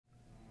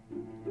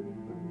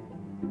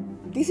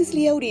This is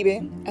Lia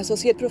Uribe,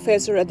 Associate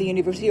Professor at the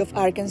University of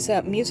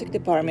Arkansas Music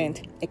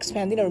Department,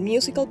 expanding our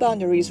musical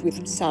boundaries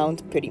with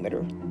Sound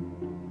Perimeter.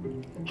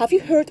 Have you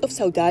heard of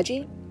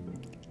saudade?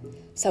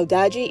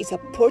 Saudade is a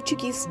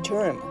Portuguese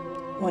term,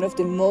 one of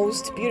the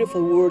most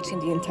beautiful words in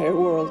the entire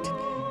world,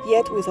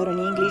 yet without an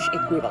English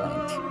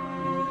equivalent.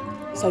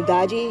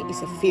 Saudade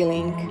is a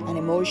feeling, an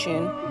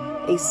emotion,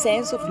 a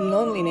sense of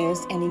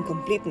loneliness and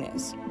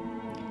incompleteness.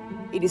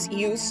 It is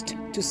used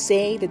to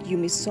say that you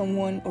miss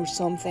someone or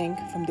something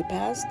from the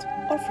past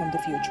or from the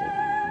future.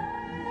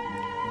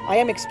 I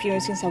am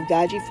experiencing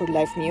saudade for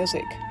live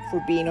music,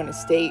 for being on a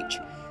stage,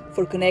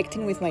 for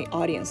connecting with my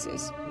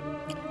audiences.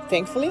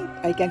 Thankfully,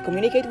 I can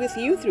communicate with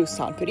you through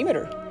Sound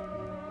Perimeter.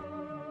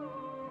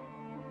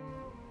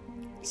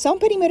 Sound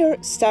Perimeter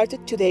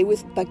started today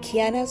with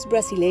Baquianas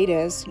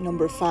Brasileiras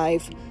No.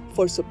 5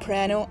 for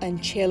soprano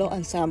and cello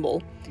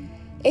ensemble,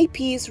 a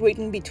piece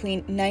written between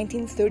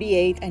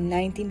 1938 and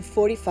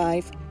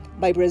 1945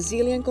 by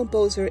Brazilian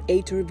composer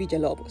Heitor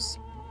Villa-Lobos.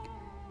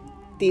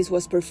 This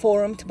was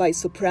performed by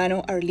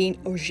soprano Arlene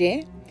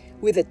Auger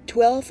with the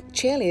 12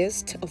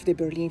 cellists of the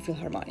Berlin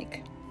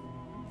Philharmonic.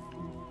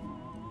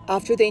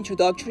 After the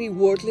introductory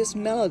wordless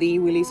melody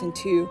we listened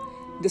to,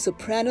 the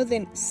soprano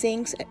then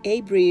sings a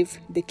brief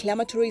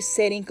declamatory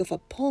setting of a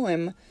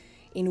poem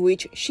in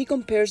which she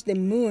compares the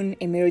moon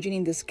emerging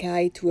in the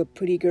sky to a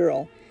pretty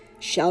girl,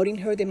 shouting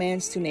her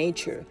demands to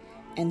nature,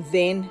 and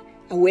then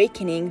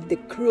awakening the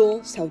cruel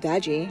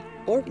saudade,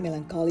 or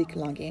melancholic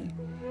longing.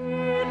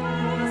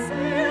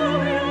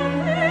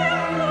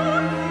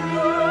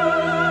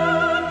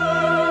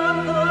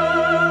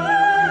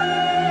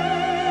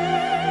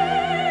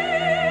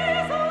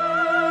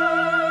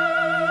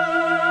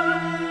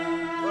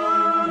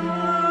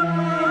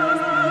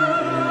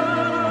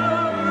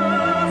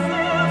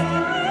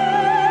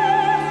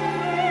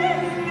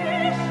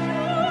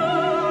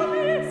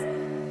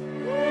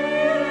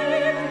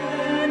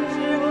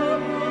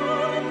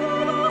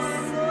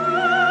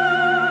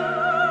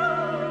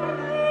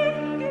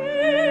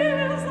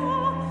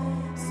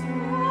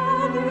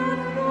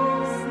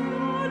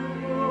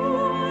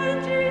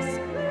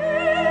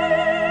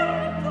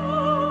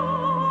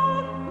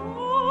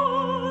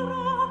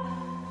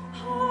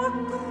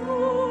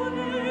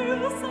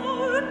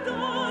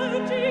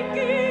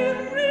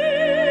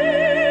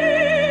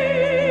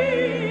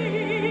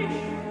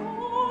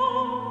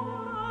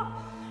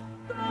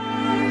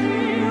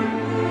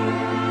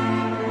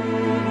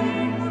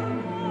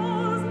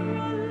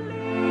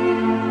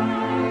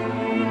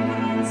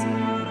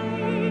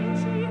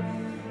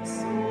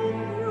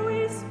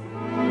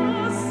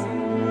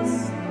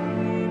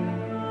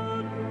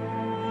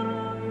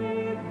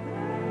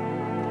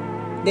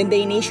 Then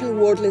the initial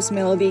wordless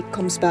melody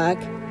comes back,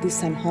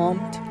 this time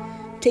hummed,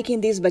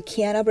 taking this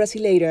Baquiana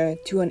Brasileira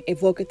to an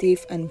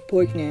evocative and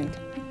poignant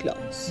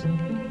close.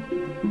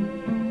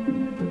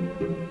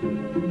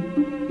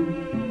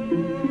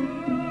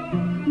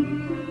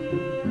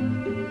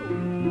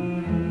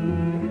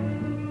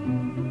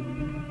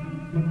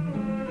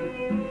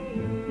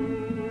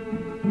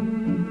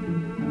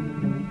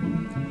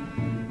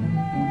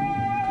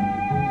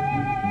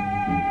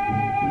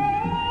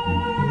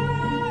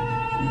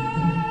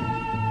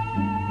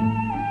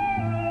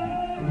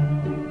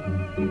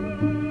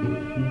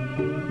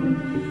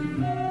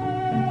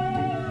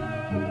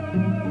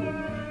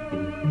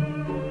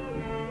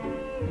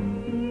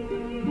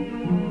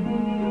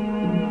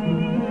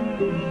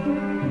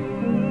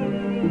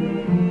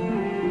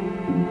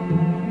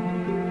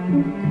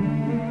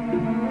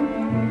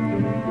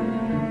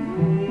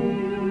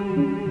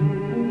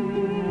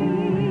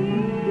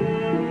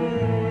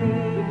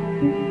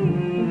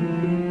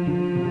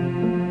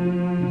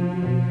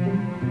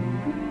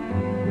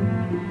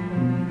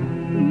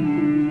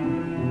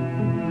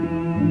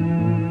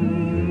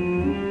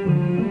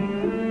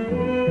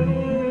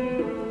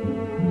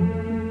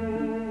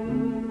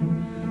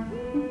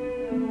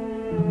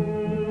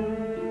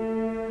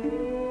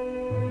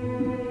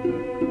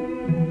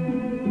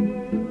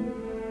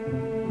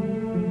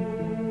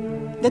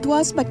 That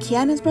was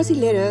Baquianas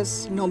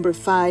Brasileiras No.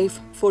 5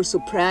 for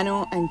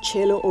soprano and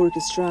cello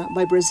orchestra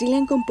by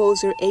Brazilian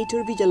composer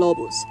Heitor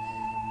Villa-Lobos,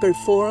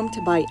 performed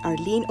by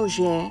Arlene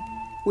Auger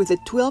with the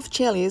 12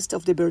 cellists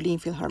of the Berlin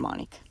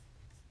Philharmonic.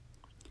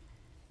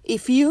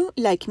 If you,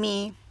 like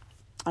me,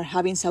 are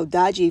having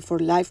saudade for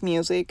live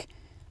music,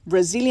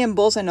 Brazilian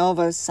bossa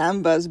novas,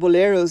 sambas,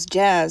 boleros,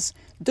 jazz,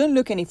 don't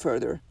look any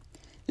further.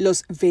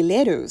 Los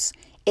Veleros,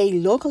 a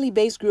locally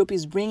based group,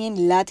 is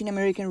bringing Latin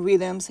American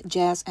rhythms,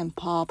 jazz, and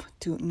pop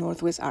to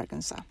Northwest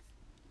Arkansas.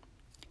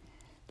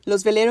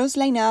 Los Veleros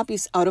lineup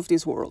is out of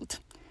this world.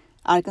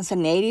 Arkansas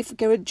native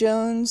Garrett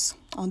Jones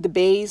on the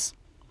bass,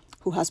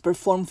 who has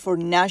performed for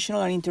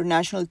national and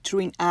international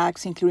touring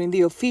acts, including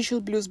the official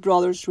Blues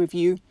Brothers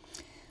Review,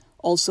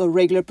 also a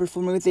regular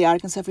performer with the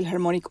Arkansas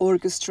Philharmonic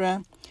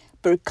Orchestra,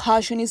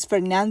 percussionist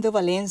Fernando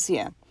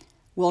Valencia,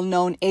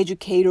 well-known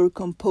educator,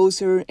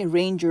 composer,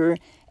 arranger,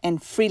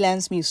 and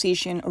freelance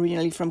musician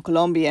originally from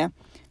Colombia,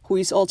 who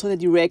is also the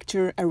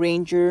director,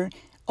 arranger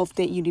of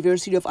the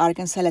University of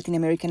Arkansas Latin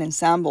American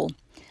Ensemble.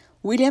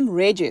 William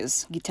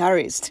Reyes,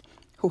 guitarist,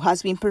 who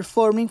has been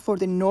performing for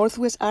the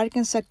Northwest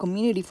Arkansas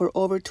community for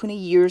over 20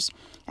 years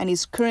and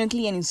is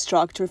currently an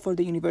instructor for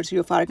the University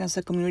of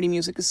Arkansas Community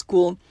Music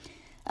School,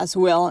 as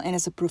well, and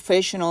as a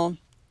professional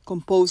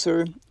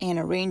composer and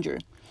arranger.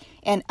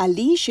 And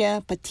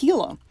Alicia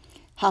Patillo,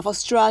 half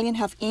Australian,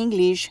 half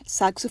English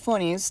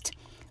saxophonist,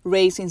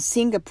 raised in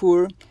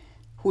Singapore,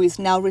 who is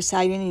now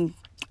residing in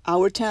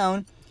our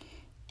town,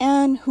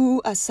 and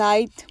who,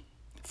 aside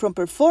from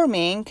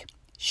performing,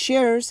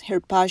 shares her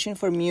passion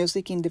for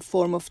music in the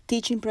form of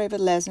teaching private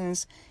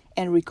lessons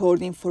and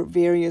recording for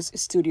various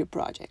studio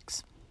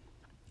projects.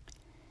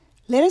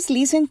 Let us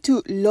listen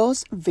to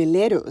Los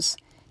Veleros,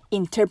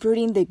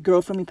 interpreting The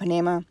Girl from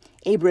Ipanema,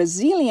 a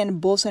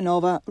Brazilian bossa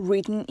nova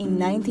written in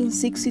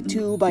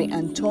 1962 by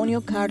Antonio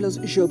Carlos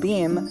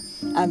Jobim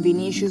and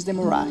Vinicius de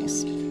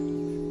Moraes.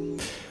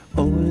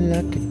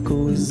 Olha que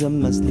coisa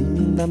mais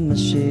linda, mais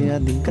cheia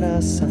de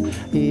graça.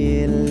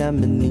 E ela,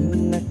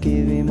 menina que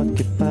vima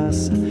que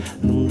passa,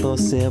 num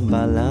doce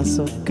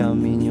balanço,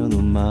 caminho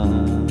do mar.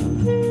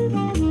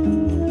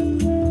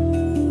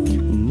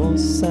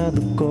 Moça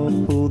do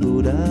corpo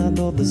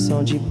dourado, do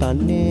som de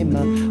Ipanema,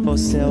 o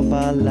céu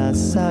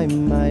balança e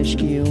mais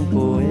que um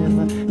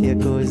poema. E a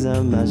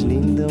coisa mais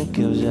linda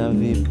que eu já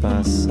vi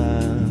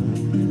passar.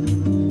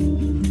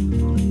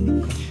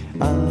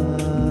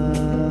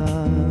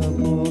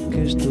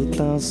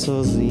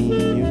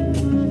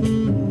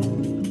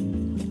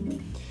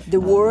 The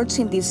words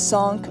in this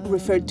song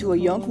refer to a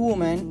young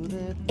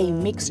woman, a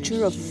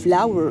mixture of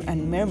flower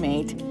and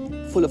mermaid,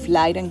 full of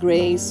light and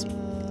grace,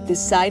 the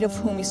sight of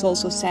whom is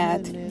also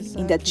sad,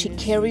 in that she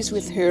carries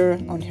with her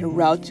on her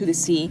route to the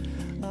sea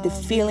the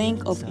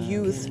feeling of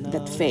youth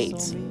that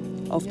fades,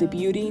 of the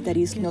beauty that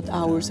is not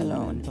ours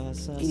alone.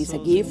 It is a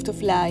gift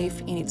of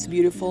life in its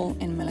beautiful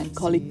and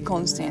melancholic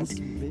constant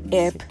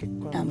ebb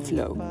and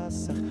flow.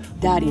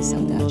 That is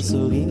saudade.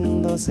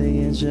 Sorrindo se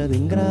enche de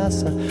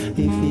graça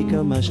e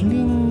fica mais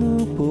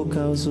lindo por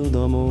causa do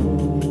amor.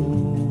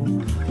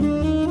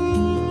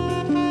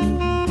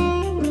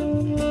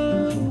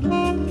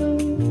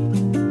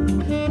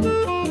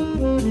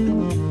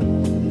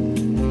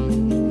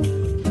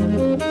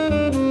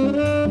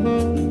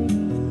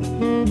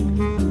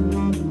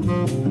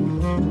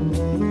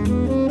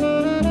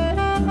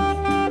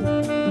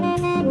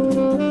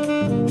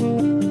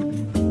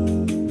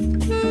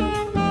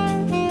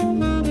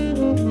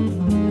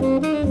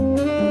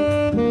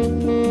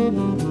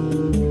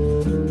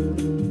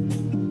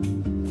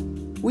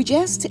 We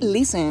just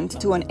listened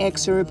to an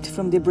excerpt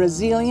from the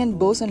Brazilian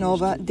bossa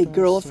nova The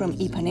Girl from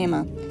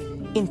Ipanema,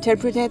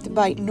 interpreted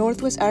by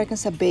Northwest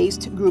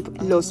Arkansas-based group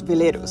Los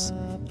Veleros.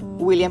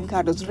 William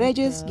Carlos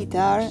Reyes,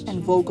 guitar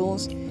and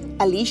vocals,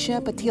 Alicia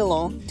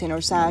Patillo,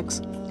 tenor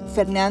sax,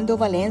 Fernando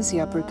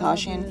Valencia,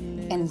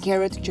 percussion, and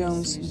Garrett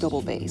Jones,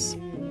 double bass.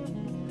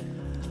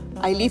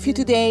 I leave you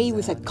today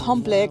with a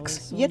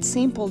complex yet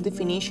simple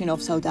definition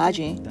of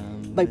saudade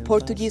by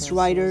Portuguese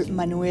writer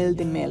Manuel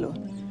de Melo.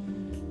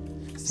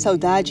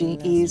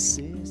 Saudade is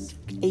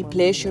a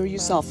pleasure you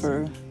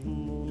suffer,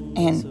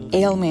 an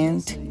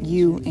ailment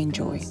you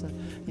enjoy.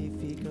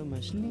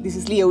 This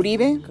is Lia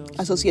Uribe,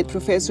 Associate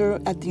Professor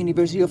at the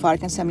University of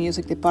Arkansas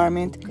Music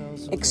Department,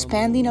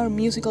 expanding our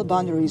musical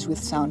boundaries with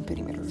Sound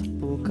Perimeter.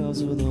 Por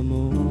causa do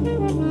amor.